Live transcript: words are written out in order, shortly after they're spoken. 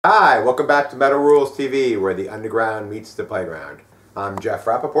Hi, welcome back to Metal Rules TV, where the underground meets the playground. I'm Jeff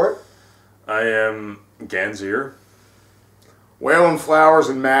Rappaport. I am Ganzier. Whalen Flowers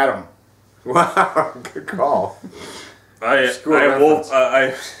and Madam. Wow, good call. I'm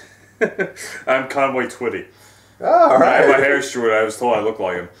Conway Twitty. Oh, all right. My hair's short. I was told I look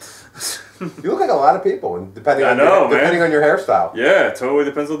like him. You look like a lot of people, and depending on your hairstyle. Yeah, it totally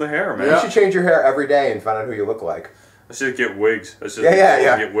depends on the hair, man. You should change your hair every day and find out who you look like. I should get wigs.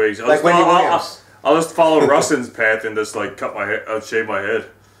 Get wigs. I'll just follow Rustin's path and just like cut my hair, shave my head.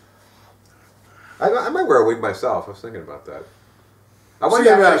 I might wear a wig myself. I was thinking about that. I want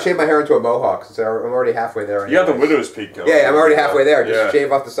to actually shave my hair into a mohawk since I'm already halfway there. You got the widow's peak going. Yeah, I'm already halfway there. Just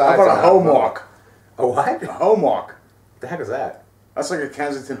shave off the sides. How about a homewalk? A what? A homewalk. The heck is that? That's like a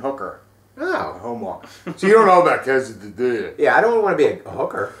Kensington hooker. Oh. A homewalk. So you don't know about Kensington, do you? Yeah, I don't want to be a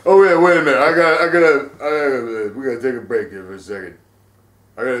hooker. Oh yeah, wait a minute. We gotta take a break here for a second.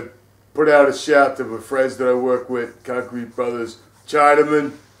 I gotta put out a shout to my friends that I work with, Concrete Brothers,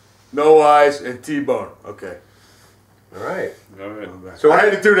 Chinaman, No Eyes, and T-Bone. Okay. All right. So I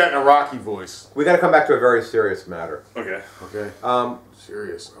had to do that in a Rocky voice. We got to come back to a very serious matter. Okay. Okay.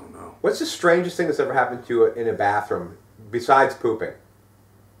 Serious. Oh no. What's the strangest thing that's ever happened to you in a bathroom besides pooping?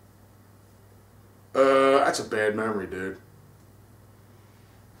 That's a bad memory, dude.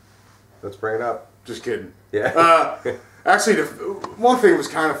 Let's bring it up. Just kidding. Yeah. Actually, one thing was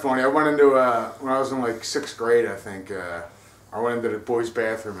kind of funny. I went into, when I was in like 6th grade, I think, I went into the boys'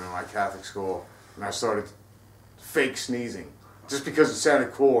 bathroom in my Catholic school, and I started fake sneezing. Just because it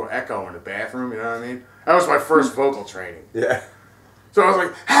sounded cool or echo in the bathroom, you know what I mean? That was my first vocal training. Yeah. So I was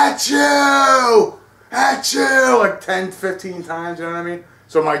like, Achoo! Achoo! Like 10, 15 times, you know what I mean?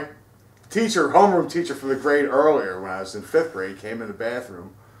 So my teacher, homeroom teacher from the grade earlier, when I was in 5th grade, came in the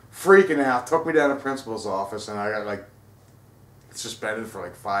bathroom, freaking out, took me down to the principal's office, and I got like suspended for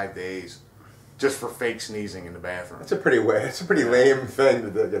like 5 days just for fake sneezing in the bathroom. That's a pretty lame thing to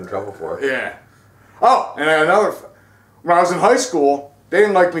get in trouble for. Yeah. Oh, and another, when I was in high school, they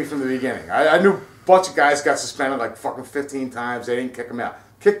didn't like me from the beginning. I knew a bunch of guys got suspended like fucking 15 times. They didn't kick them out.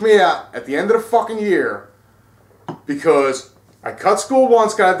 Kicked me out at the end of the fucking year because I cut school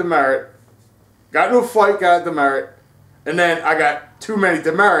once, got a demerit, got into a fight, got a demerit, and then I got too many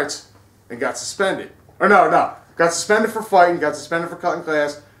demerits and got suspended. Or no. Got suspended for fighting, got suspended for cutting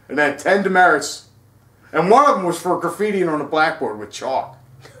class, and then 10 demerits. And one of them was for graffitiing on a blackboard with chalk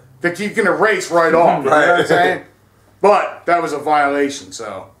that you can erase right off. You know what I'm saying? But that was a violation,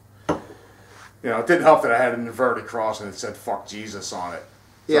 so, you know, it didn't help that I had an inverted cross and it said "fuck Jesus" on it.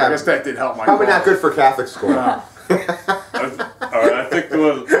 So yeah, I guess that did help my probably cause. Not good for Catholic school. All right, I think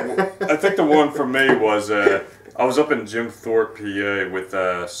the one for me was I was up in Jim Thorpe, PA, with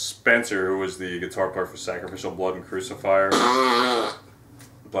Spencer, who was the guitar player for Sacrificial Blood and Crucifier.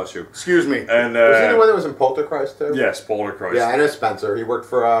 Bless you. Excuse me. And was he the one that was in Poltergeist too? Yes, Poltergeist. Yeah, I know Spencer. He worked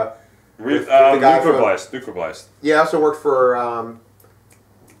for Nucleoblast. Yeah, I also worked for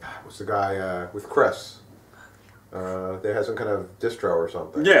what's the guy with Chris? They had some kind of distro or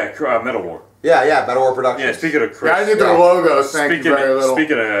something. Yeah, Metal War. Yeah, Metal War Productions. Yeah, speaking of Chris. Yeah, I did their logos. Thank you very little.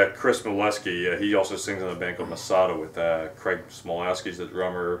 Speaking of Chris Mileski, he also sings in a band called Masada with Craig Smolowski's the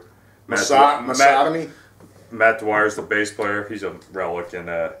drummer. Masotomy? Matt Dwyer's the bass player. He's a relic, and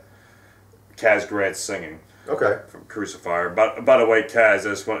Kaz Grant's singing. Okay. From Crucifier. By the way, Kaz,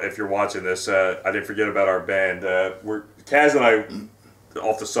 if you're watching this, I didn't forget about our band. Kaz and I,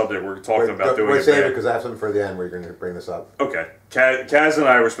 off the subject, we're talking about doing a band. Save it because I have something for the end where you're going to bring this up. Okay. Kaz and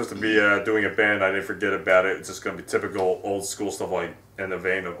I were supposed to be doing a band. I didn't forget about it. It's just going to be typical old school stuff, like in the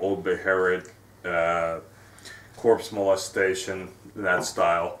vein of Old Beherit, corpse molestation, that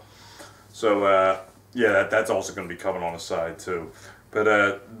style. So, yeah, that's also going to be coming on the side, too. But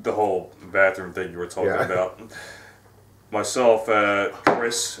the whole bathroom thing you were talking about. Myself,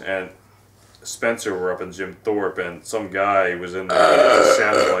 Chris, and Spencer were up in Jim Thorpe, and some guy was in there. It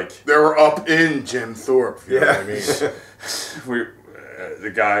sounded like they were up in Jim Thorpe. You know what I mean?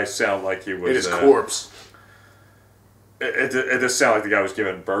 The guy sounded like he was in his corpse. It just sounded like the guy was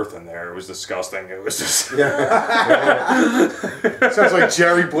giving birth in there. It was disgusting. It was just sounds like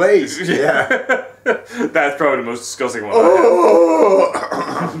Jerry Blaze. Yeah, that's probably the most disgusting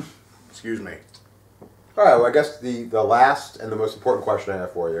one. Excuse me. All right. Well, I guess the last and the most important question I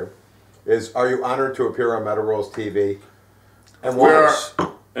have for you is: are you honored to appear on Metal Rules TV? And why?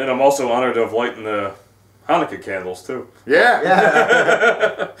 And I'm also honored to have lightened the Hanukkah candles too.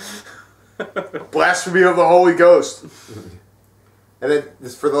 Yeah. Blasphemy of the Holy Ghost. And then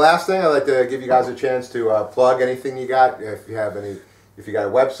for the last thing, I'd like to give you guys a chance to plug anything you got. If you got a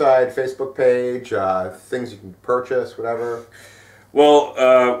website, Facebook page, things you can purchase, whatever. Well,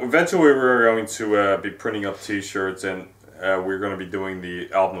 eventually we're going to be printing up T-shirts, and we're going to be doing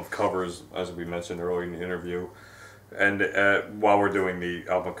the album of covers, as we mentioned earlier in the interview. And while we're doing the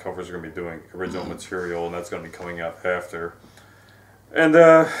album covers, we're going to be doing original material, and that's going to be coming out after. And,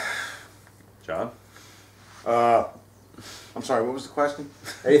 John? I'm sorry, what was the question?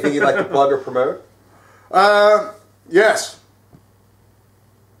 Anything you'd like to plug or promote? Yes.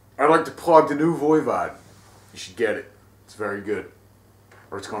 I'd like to plug the new Voivod. You should get it. It's very good.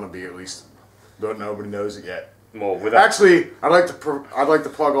 Or it's going to be, at least. But nobody knows it yet. Well, without... Actually, I'd like to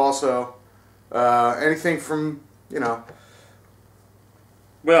plug also anything from, you know...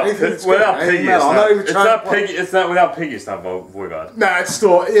 Without Piggy, it's not without Piggy, it's not Voivod. Nah, it's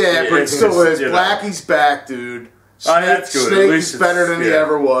still, yeah, but it still is. Blackie's back, dude. That's good. Snake is better than he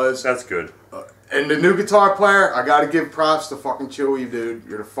ever was. That's good. And the new guitar player, I gotta give props to fucking Chewy, dude.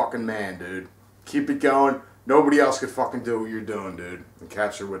 You're the fucking man, dude. Keep it going. Nobody else could fucking do what you're doing, dude. And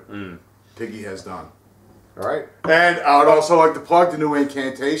capture what Piggy has done. All right. And I would also like to plug the new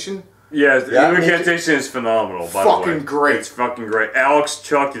Incantation. Yeah, the new Incantation is phenomenal, by the way. Fucking great. It's fucking great. Alex,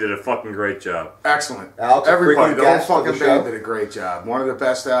 Chuck, you did a fucking great job. Excellent. Alex, everybody, the whole guest of fucking the band show. did a great job. One of the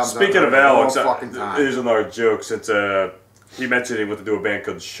best albums Speaking I've of heard Alex, in a long fucking time. here's another joke, since he mentioned he wanted to do a band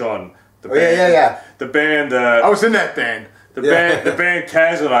called Shun. The band, I was in that band. The band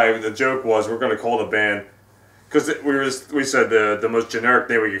Kaz and I, the joke was we're going to call the band, because we said the most generic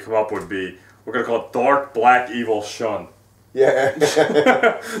name we could come up with would be, we're going to call it Dark Black Evil Shun. Yeah.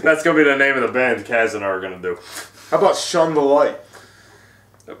 That's going to be the name of the band Kaz and I are going to do. How about Shun the Light?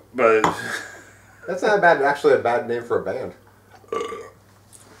 But That's not actually a bad name for a band.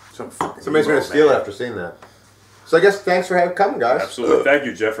 Somebody's going to steal it after seeing that. So I guess thanks for coming, guys. Absolutely. Thank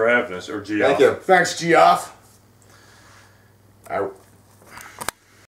you, Jeff, for having us. Or Geoff. Thank you. Thanks, Geoff. Out.